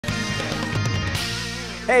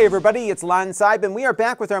Hey everybody, it's Lon.TV, and we are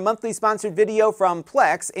back with our monthly sponsored video from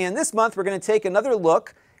Plex, and this month we're going to take another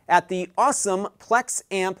look at the awesome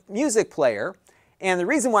Plexamp music player. And the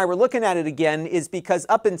reason why we're looking at it again is because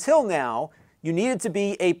up until now, you needed to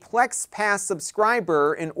be a Plex Pass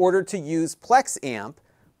subscriber in order to use Plexamp,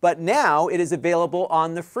 but now it is available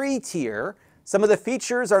on the free tier. Some of the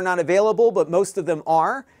features are not available, but most of them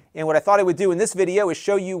are. And what I thought I would do in this video is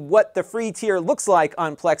show you what the free tier looks like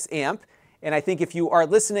on Plexamp. And I think if you are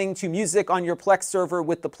listening to music on your Plex server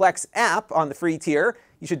with the Plex app on the free tier,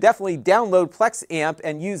 you should definitely download Plexamp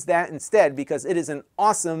and use that instead because it is an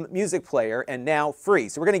awesome music player and now free.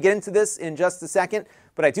 So we're going to get into this in just a second,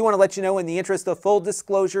 but I do want to let you know in the interest of full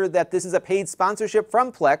disclosure that this is a paid sponsorship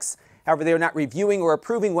from Plex. However, they are not reviewing or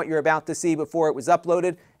approving what you're about to see before it was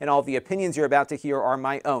uploaded, and all the opinions you're about to hear are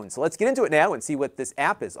my own. So let's get into it now and see what this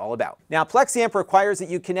app is all about. Now, Plexamp requires that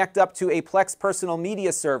you connect up to a Plex personal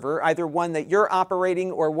media server, either one that you're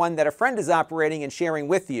operating or one that a friend is operating and sharing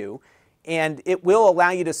with you. And it will allow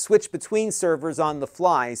you to switch between servers on the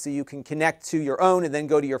fly, so you can connect to your own and then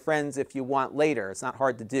go to your friends if you want later. It's not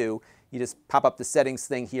hard to do. You just pop up the settings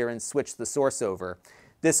thing here and switch the source over.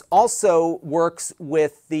 This also works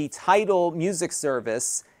with the Tidal music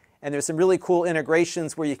service, and there's some really cool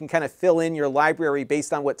integrations where you can kind of fill in your library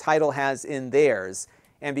based on what Tidal has in theirs.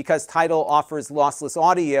 And because Tidal offers lossless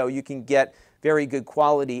audio, you can get very good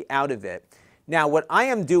quality out of it. Now, what I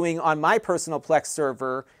am doing on my personal Plex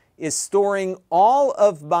server is storing all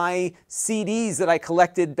of my CDs that I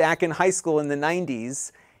collected back in high school in the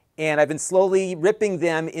 90s. And I've been slowly ripping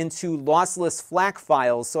them into lossless FLAC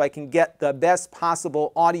files so I can get the best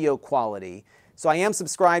possible audio quality. So I am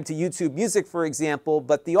subscribed to YouTube Music, for example,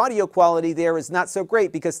 but the audio quality there is not so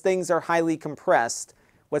great because things are highly compressed.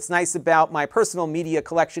 What's nice about my personal media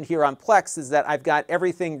collection here on Plex is that I've got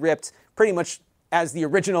everything ripped pretty much as the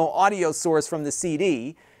original audio source from the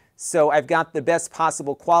CD. So I've got the best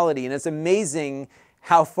possible quality, and it's amazing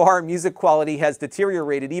how far music quality has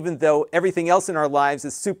deteriorated, even though everything else in our lives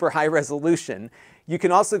is super high resolution. You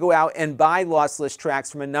can also go out and buy lossless tracks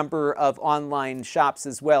from a number of online shops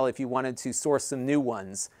as well if you wanted to source some new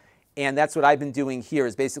ones. And that's what I've been doing here,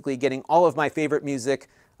 is basically getting all of my favorite music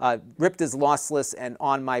ripped as lossless and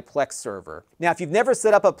on my Plex server. Now, if you've never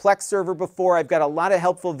set up a Plex server before, I've got a lot of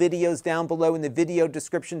helpful videos down below in the video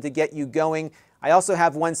description to get you going. I also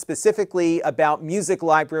have one specifically about music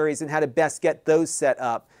libraries and how to best get those set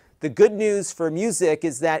up. The good news for music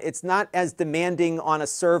is that it's not as demanding on a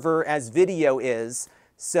server as video is.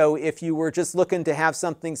 So if you were just looking to have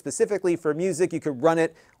something specifically for music, you could run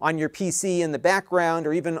it on your PC in the background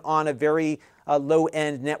or even on a very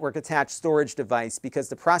low-end network-attached storage device because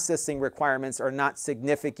the processing requirements are not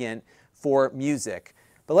significant for music.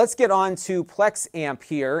 But let's get on to Plexamp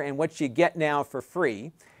here and what you get now for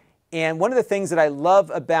free. And one of the things that I love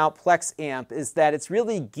about Plexamp is that it's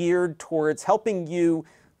really geared towards helping you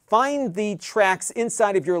find the tracks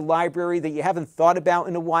inside of your library that you haven't thought about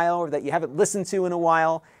in a while or that you haven't listened to in a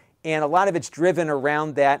while. And a lot of it's driven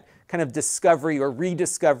around that kind of discovery or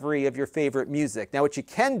rediscovery of your favorite music. Now, what you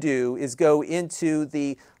can do is go into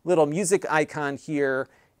the little music icon here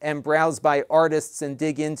and browse by artists and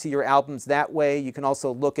dig into your albums that way. You can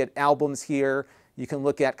also look at albums here. You can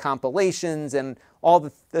look at compilations and all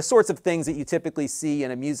the sorts of things that you typically see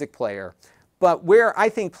in a music player. But where I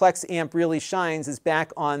think Plexamp really shines is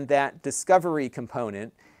back on that discovery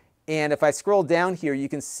component. And if I scroll down here, you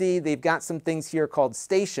can see they've got some things here called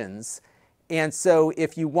stations. And so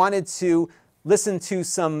if you wanted to listen to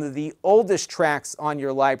some of the oldest tracks on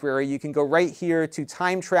your library, you can go right here to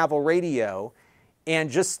Time Travel Radio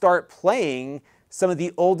and just start playing some of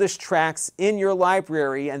the oldest tracks in your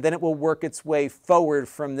library, and then it will work its way forward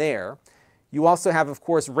from there. You also have, of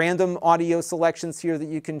course, random audio selections here that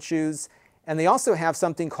you can choose. And they also have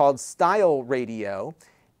something called Style Radio.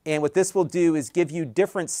 And what this will do is give you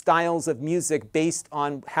different styles of music based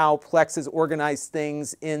on how Plex has organized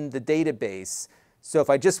things in the database. So if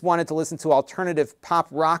I just wanted to listen to alternative pop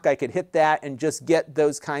rock, I could hit that and just get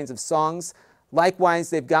those kinds of songs. Likewise,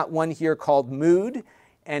 they've got one here called Mood.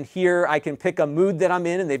 And here I can pick a mood that I'm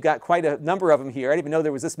in, and they've got quite a number of them here. I didn't even know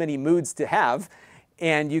there was this many moods to have.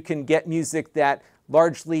 And you can get music that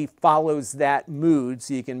largely follows that mood,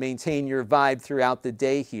 so you can maintain your vibe throughout the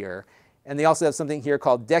day here. And they also have something here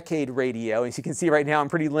called Decade Radio. As you can see right now, I'm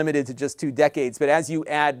pretty limited to just 2 decades. But as you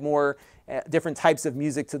add more different types of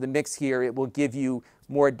music to the mix here, it will give you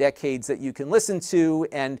more decades that you can listen to.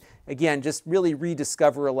 And again, just really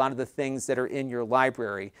rediscover a lot of the things that are in your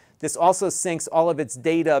library. This also syncs all of its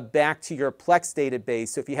data back to your Plex database.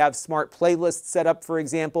 So if you have smart playlists set up, for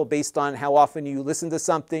example, based on how often you listen to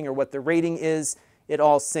something or what the rating is, it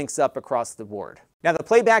all syncs up across the board. Now the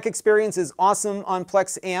playback experience is awesome on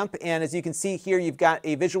Plexamp, and as you can see here, you've got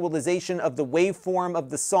a visualization of the waveform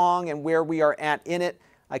of the song and where we are at in it.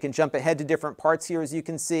 I can jump ahead to different parts here, as you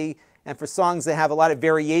can see, and for songs that have a lot of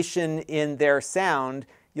variation in their sound,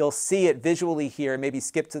 you'll see it visually here. Maybe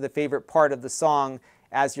skip to the favorite part of the song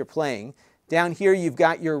as you're playing. Down here you've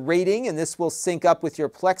got your rating, and this will sync up with your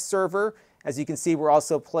Plex server. As you can see, we're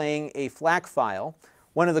also playing a FLAC file.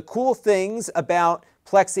 One of the cool things about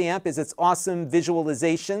Plexamp is its awesome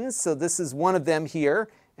visualizations. So this is one of them here,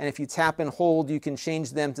 and if you tap and hold, you can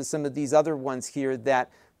change them to some of these other ones here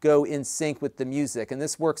that go in sync with the music. And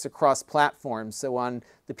this works across platforms. So on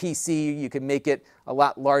the PC, you can make it a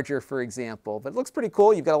lot larger, for example. But it looks pretty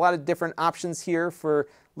cool. You've got a lot of different options here for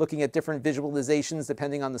looking at different visualizations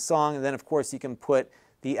depending on the song. And then, of course, you can put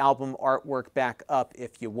the album artwork back up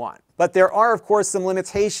if you want. But there are, of course, some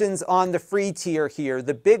limitations on the free tier here.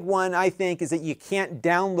 The big one, I think, is that you can't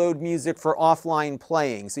download music for offline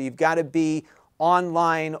playing. So you've got to be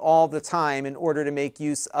online all the time in order to make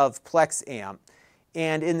use of Plexamp.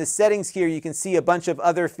 And in the settings here, you can see a bunch of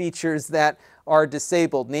other features that are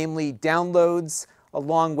disabled, namely downloads,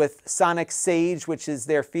 along with Sonic Sage, which is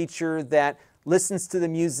their feature that listens to the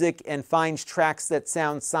music and finds tracks that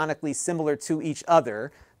sound sonically similar to each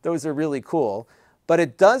other. Those are really cool. But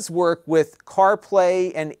it does work with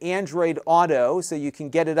CarPlay and Android Auto, so you can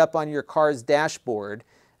get it up on your car's dashboard.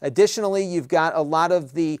 Additionally, you've got a lot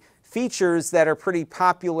of the features that are pretty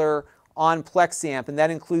popular on Plexamp, and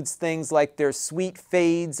that includes things like their sweet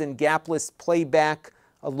fades and gapless playback,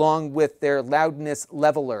 along with their loudness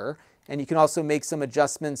leveler. And you can also make some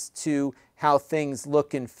adjustments to how things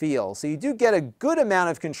look and feel. So you do get a good amount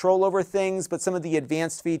of control over things, but some of the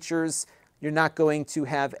advanced features you're not going to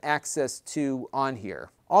have access to on here.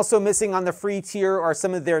 Also missing on the free tier are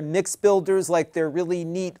some of their mix builders, like their really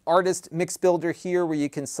neat artist mix builder here, where you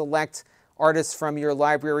can select artists from your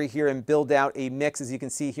library here and build out a mix. As you can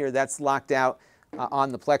see here, that's locked out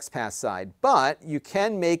on the PlexPass side. But you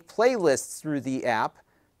can make playlists through the app.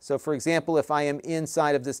 So for example, if I am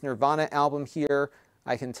inside of this Nirvana album here,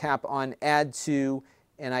 I can tap on Add To,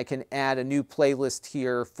 and I can add a new playlist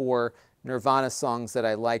here for Nirvana songs that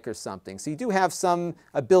I like or something. So you do have some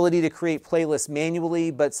ability to create playlists manually,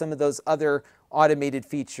 but some of those other automated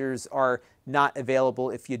features are not available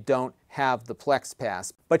if you don't have the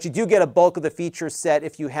PlexPass. But you do get a bulk of the feature set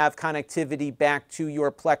if you have connectivity back to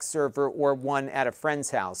your Plex server or one at a friend's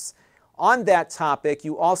house. On that topic,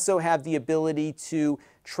 you also have the ability to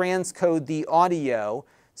transcode the audio.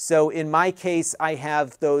 So in my case, I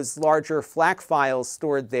have those larger FLAC files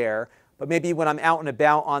stored there, but maybe when I'm out and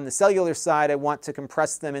about on the cellular side, I want to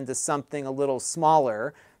compress them into something a little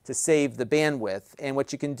smaller to save the bandwidth. And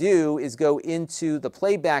what you can do is go into the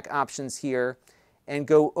playback options here and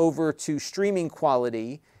go over to streaming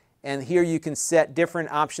quality. And here you can set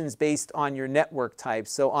different options based on your network type.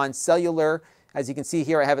 So on cellular, as you can see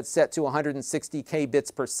here, I have it set to 160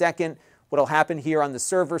 kbits per second. What will happen here on the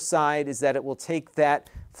server side is that it will take that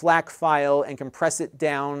FLAC file and compress it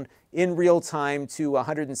down in real time to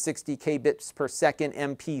 160 kbits per second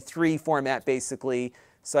MP3 format, basically,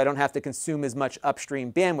 so I don't have to consume as much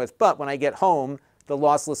upstream bandwidth. But when I get home, the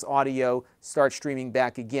lossless audio starts streaming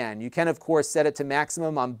back again. You can, of course, set it to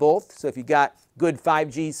maximum on both. So if you've got good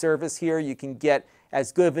 5G service here, you can get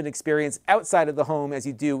as good of an experience outside of the home as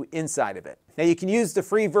you do inside of it. Now you can use the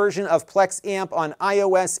free version of Plexamp on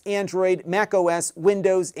iOS, Android, macOS,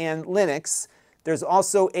 Windows, and Linux. There's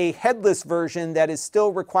also a headless version that is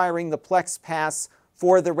still requiring the PlexPass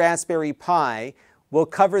for the Raspberry Pi. We'll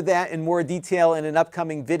cover that in more detail in an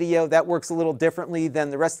upcoming video. That works a little differently than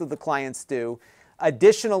the rest of the clients do.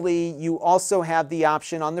 Additionally, you also have the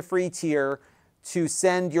option on the free tier to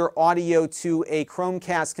send your audio to a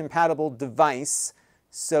Chromecast compatible device.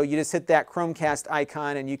 So you just hit that Chromecast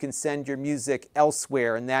icon and you can send your music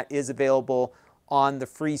elsewhere, and that is available on the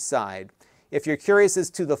free side. If you're curious as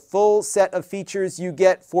to the full set of features you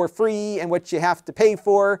get for free and what you have to pay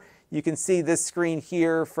for, you can see this screen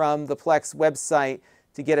here from the Plex website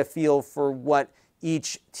to get a feel for what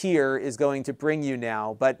each tier is going to bring you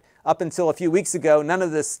now. But up until a few weeks ago, none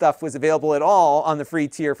of this stuff was available at all on the free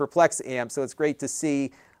tier for Plexamp, so it's great to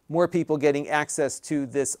see more people getting access to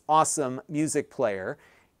this awesome music player.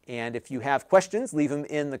 And if you have questions, leave them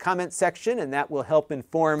in the comment section, and that will help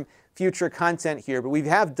inform future content here. But we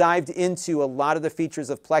have dived into a lot of the features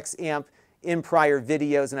of Plexamp in prior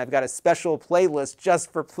videos, and I've got a special playlist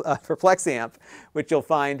just for Plexamp, which you'll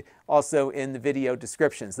find also in the video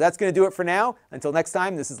description. So that's going to do it for now. Until next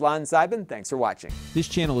time, this is Lon.TV. Thanks for watching. This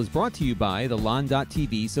channel is brought to you by the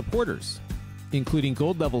Lon.TV supporters, including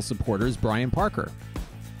gold level supporters Brian Parker,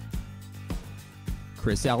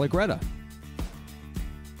 Chris Allegretta,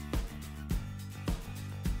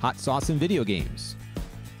 Hot Sauce in Video Games,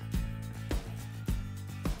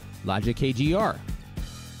 Logic KGR,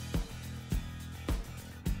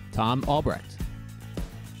 Tom Albrecht,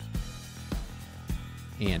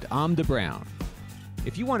 and Amda Brown.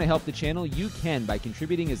 If you want to help the channel, you can by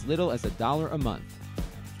contributing as little as $1 a month.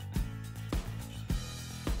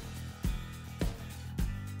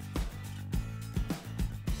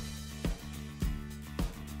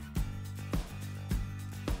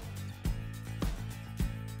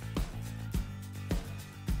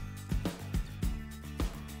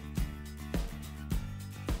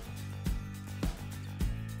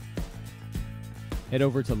 Head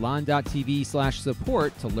over to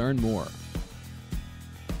Lon.TV/support to learn more.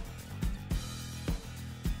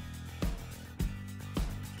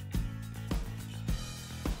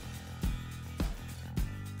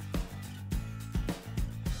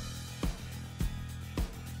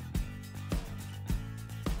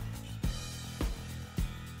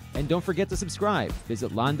 And don't forget to subscribe.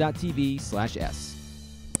 Visit Lon.TV/s.